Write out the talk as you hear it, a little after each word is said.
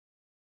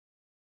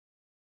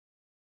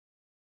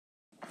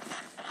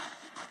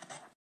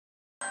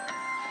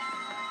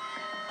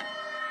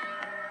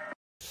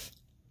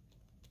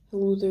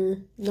Hello there.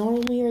 Not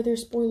only are there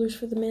spoilers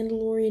for The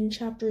Mandalorian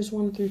chapters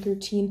 1 through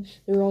 13,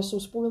 there are also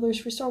spoilers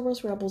for Star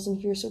Wars Rebels in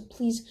here, so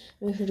please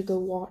make sure to go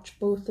watch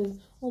both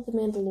of all The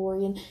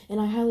Mandalorian, and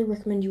I highly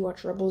recommend you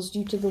watch Rebels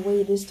due to the way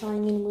it is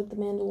tying in with The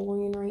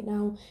Mandalorian right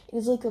now. It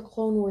is like a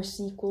Clone Wars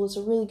sequel. It's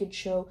a really good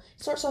show.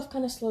 It starts off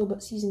kind of slow,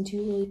 but Season 2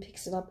 really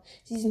picks it up.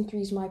 Season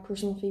 3 is my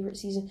personal favorite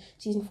season.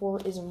 Season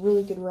 4 is a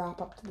really good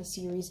wrap-up to the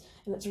series,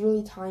 and it's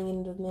really tying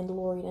into The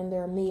Mandalorian, and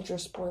there are major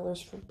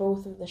spoilers for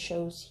both of the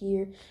shows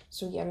here,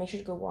 so yeah, make sure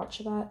to go watch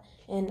that,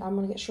 and I'm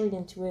going to get straight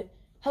into it.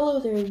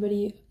 Hello there,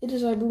 everybody. It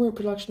is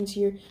Productions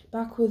here,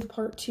 back with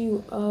part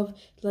 2 of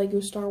LEGO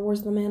Star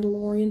Wars The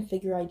Mandalorian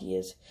figure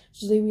ideas.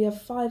 So today we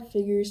have 5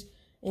 figures,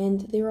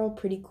 and they're all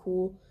pretty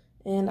cool,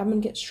 and I'm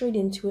going to get straight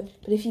into it.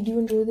 But if you do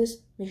enjoy this,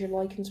 make sure to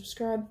like and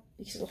subscribe,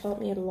 because it'll help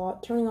me out a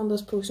lot. Turning on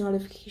those post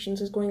notifications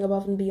is going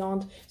above and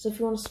beyond, so if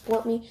you want to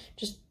support me,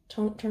 just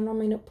turn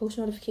on my post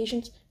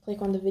notifications,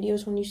 click on the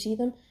videos when you see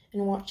them,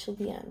 and watch till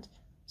the end.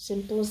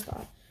 Simple as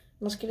that.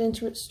 Let's get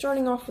into it,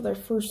 starting off with our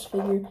first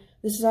figure.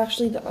 This is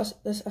actually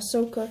this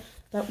Ahsoka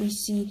that we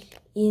see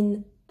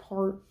in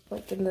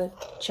in the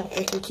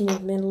chapter 13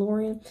 of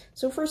Mandalorian.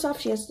 So first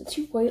off, she has the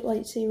 2 white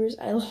lightsabers.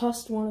 I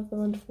lost one of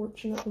them,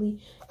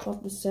 unfortunately.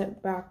 Got the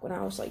set back when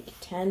I was like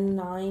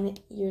 9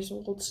 years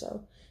old,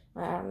 so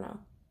I don't know.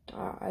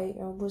 It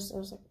was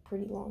like a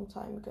pretty long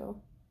time ago.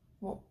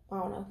 Well, I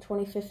don't know,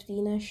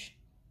 2015-ish.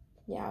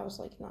 Yeah, I was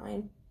like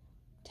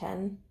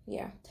 10.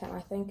 Yeah, 10,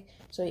 I think.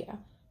 So yeah,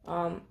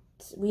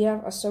 we have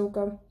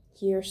Ahsoka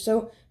here.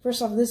 So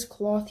first off, this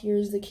cloth here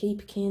is the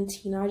Cape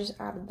Cantina. I just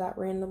added that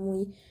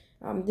randomly.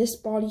 This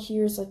body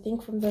here is, I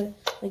think, from the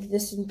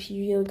this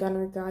Imperial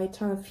Gunner guide. A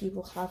ton of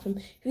people have him.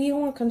 If you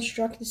don't want to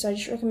construct this, I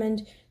just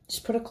recommend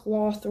just put a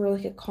cloth or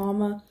like a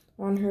comma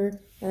on her,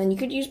 and then you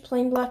could use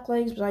plain black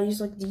legs, but I use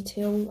like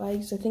detail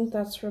legs. I think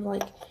that's for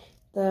like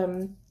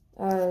the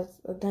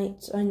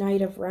a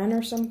Knight of Ren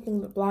or something,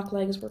 but black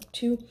legs work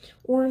too.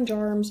 Orange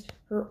arms,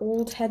 her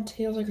old head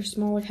tails, like her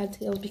smaller head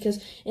tails,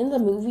 because in the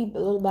movie,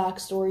 little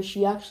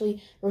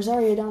backstory,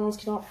 Rosario Dawes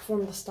cannot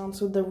perform the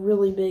stunts with the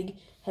really big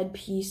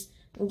headpiece.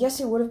 I guess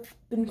it would have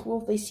been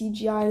cool if they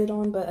CGI'd it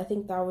on, but I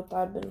think that would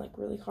have been like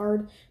really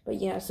hard. But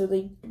yeah, so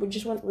they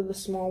just went with the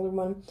smaller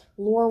one.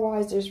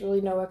 Lore-wise, there's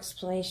really no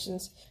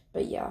explanations,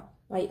 but yeah,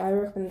 I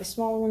recommend the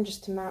smaller one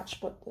just to match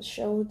what the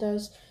show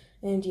does.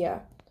 And yeah,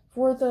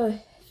 for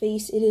the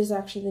face, it is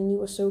actually the new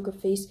Ahsoka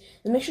face,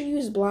 and make sure you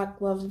use black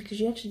gloves because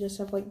she actually does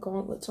have like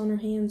gauntlets on her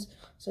hands.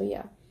 So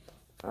yeah,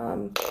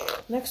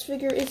 next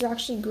figure is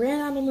actually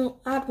Grand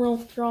Admiral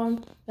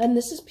Thrawn, and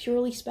this is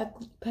purely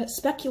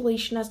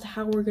speculation as to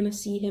how we're gonna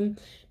see him,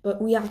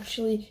 but we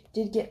actually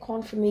did get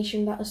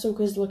confirmation that Ahsoka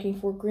is looking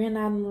for Grand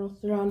Admiral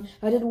Thrawn.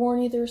 I did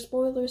warn you there are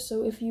spoilers,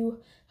 so if you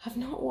have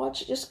not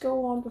watched, just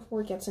go on before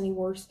it gets any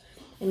worse.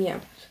 And yeah,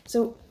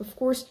 so of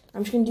course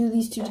I'm just gonna do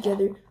these two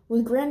together.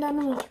 With Grand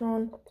Admiral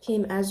Thrawn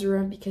came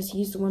Ezra, because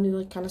he's the one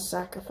who kind of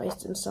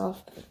sacrificed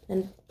himself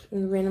and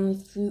randomly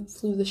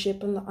flew the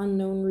ship in the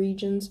unknown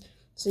regions.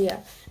 So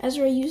yeah,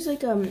 Ezra, I use I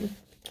don't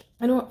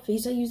know what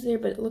face I use there,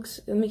 but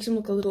it makes him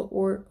look a little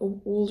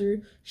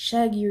older,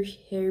 shaggier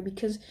hair,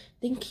 because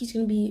I think he's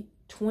gonna be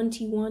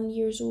 21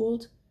 years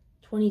old,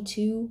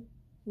 22,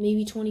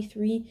 maybe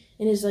 23,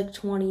 in his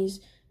 20s,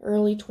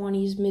 early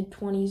 20s, mid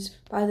 20s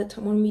by the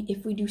time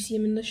if we do see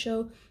him in the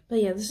show.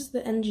 But yeah, this is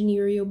the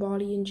Engineerio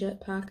body and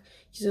jetpack.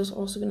 He's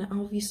also gonna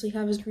obviously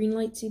have his green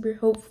lightsaber,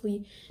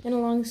 hopefully, and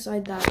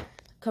alongside that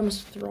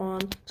comes Thrawn.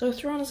 So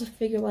Thrawn is a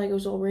figure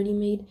Lego's already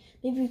made.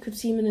 Maybe we could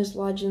see him in his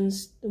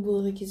Legends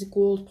with his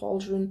gold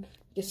pauldron. I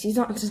guess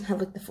doesn't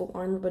have the full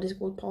armor, but his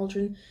gold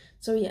pauldron.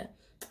 So yeah,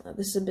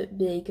 this is a bit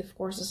big. Of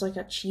course, it's like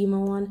a Chima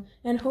one,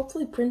 and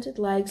hopefully printed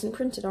legs and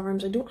printed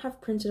arms. I don't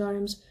have printed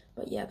arms,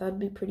 but yeah, that'd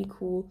be pretty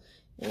cool.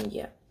 And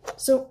yeah,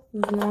 so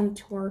moving on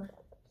to our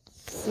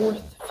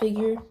 4th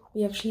figure,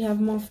 we actually have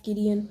Moff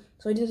Gideon.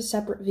 So I did a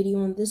separate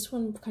video on this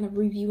one, kind of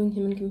reviewing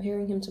him and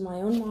comparing him to my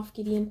own Moff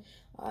Gideon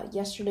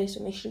yesterday,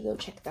 so make sure to go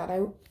check that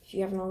out if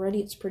you haven't already.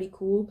 It's pretty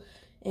cool.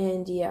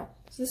 And yeah,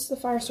 so this is the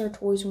Firestar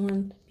Toys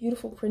one.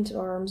 Beautiful printed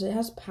arms. It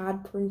has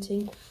pad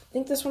printing. I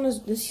think this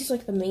is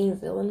like the main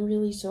villain,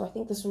 really, so I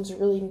think this one's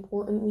really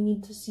important. We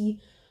need to see.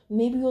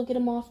 Maybe we'll get a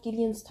Moff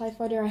Gideon's TIE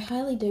Fighter. I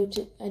highly doubt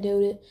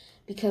it,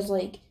 because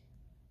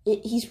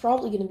he's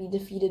probably going to be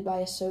defeated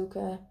by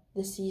Ahsoka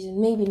this season.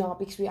 Maybe not,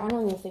 because I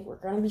don't even think we're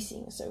going to be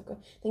seeing Ahsoka.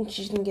 I think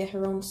she's going to get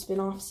her own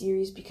spin-off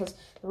series, because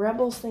the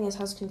Rebels thing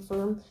has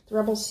confirmed. The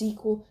Rebels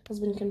sequel has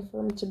been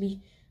confirmed to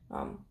be,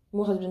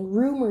 has been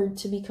rumored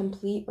to be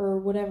complete, or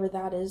whatever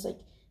that is.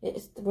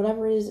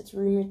 Whatever it is, it's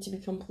rumored to be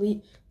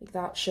complete, like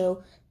that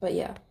show. But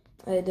yeah,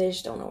 they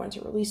just don't know when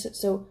to release it.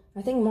 So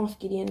I think Moff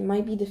Gideon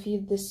might be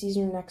defeated this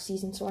season or next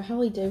season, so I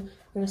highly doubt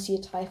we're going to see a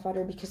TIE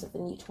Fighter because of the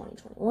new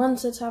 2021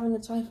 sets having a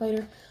TIE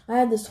Fighter. I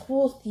had this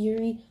whole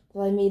theory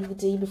that I made the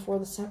day before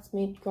the sets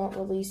got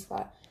released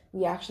that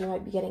we actually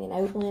might be getting an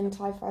Outland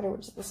TIE Fighter,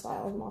 which is the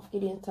style of Moff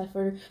Gideon's TIE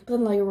Fighter. But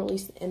then LEGO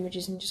released the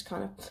images and just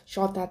kind of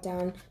shot that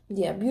down.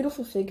 Yeah,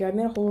 beautiful figure. I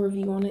made a whole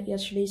review on it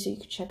yesterday, so you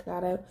could check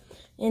that out.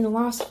 And the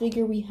last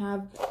figure we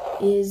have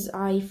is,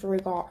 I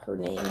forgot her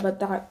name, but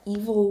that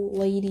evil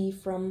lady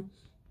from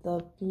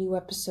the new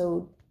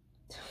episode.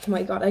 Oh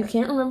my god, I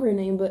can't remember her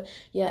name, but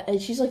yeah,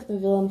 she's like the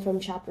villain from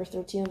Chapter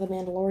 13 of The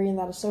Mandalorian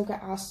that Ahsoka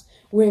asks,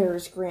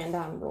 "Where's Grand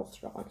Admiral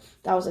Thrawn?"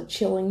 That was a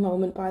chilling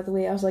moment, by the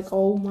way. I was like,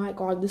 oh my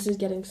god, this is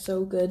getting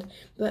so good.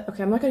 But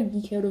okay, I'm not going to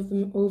geek out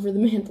over The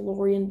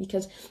Mandalorian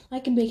because I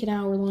can make an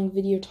hour-long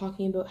video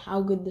talking about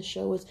how good the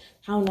show is,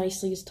 how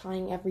nicely it's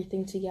tying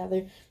everything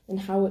together, and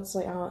how it's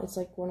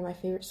like one of my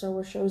favorite Star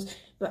Wars shows.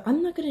 But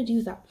I'm not going to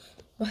do that.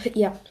 But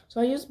yeah,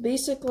 so I used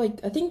basic,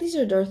 I think these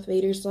are Darth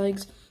Vader's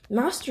legs.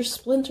 Master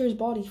Splinter's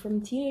body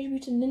from Teenage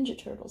Mutant Ninja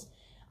Turtles.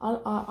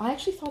 I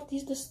actually thought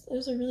this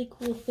was a really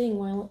cool thing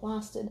while it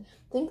lasted.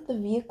 I think the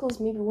vehicles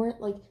maybe weren't,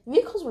 the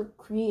vehicles were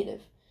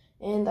creative.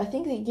 And I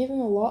think they gave him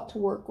a lot to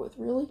work with,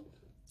 really.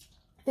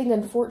 I think,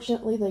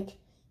 unfortunately, it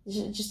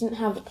just didn't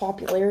have the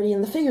popularity,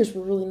 and the figures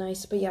were really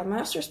nice. But yeah,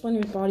 Master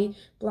Splinter's body,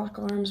 black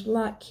arms,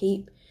 black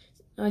cape.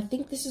 I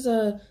think this is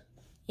a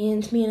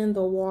Ant-Man and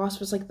the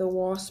Wasp. It's like the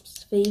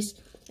Wasp's face.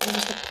 And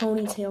just a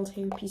ponytailed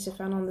hairpiece I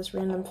found on this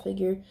random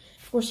figure.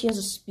 Of course, she has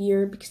a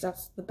spear because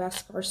that's the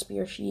Beskar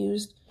spear she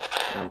used.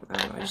 I don't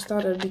know, I just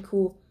thought it would be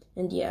cool.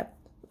 And yeah,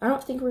 I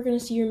don't think we're going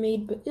to see her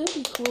made, but it would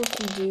be cool if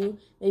we do.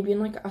 Maybe in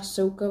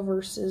Ahsoka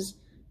versus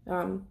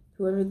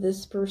whoever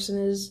this person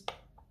is.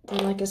 In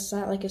a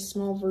set, a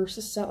small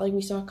versus set like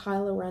we saw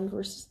Kylo Ren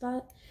versus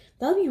that.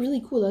 That would be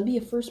really cool. That would be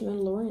a first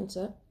Mandalorian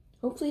set.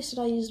 Hopefully a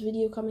Sedai's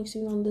video coming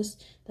soon on this.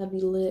 That'd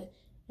be lit.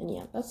 And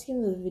yeah, that's the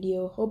end of the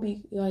video. Hope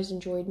you guys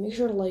enjoyed. Make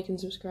sure to like and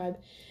subscribe.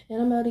 And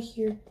I'm out of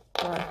here.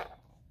 Bye.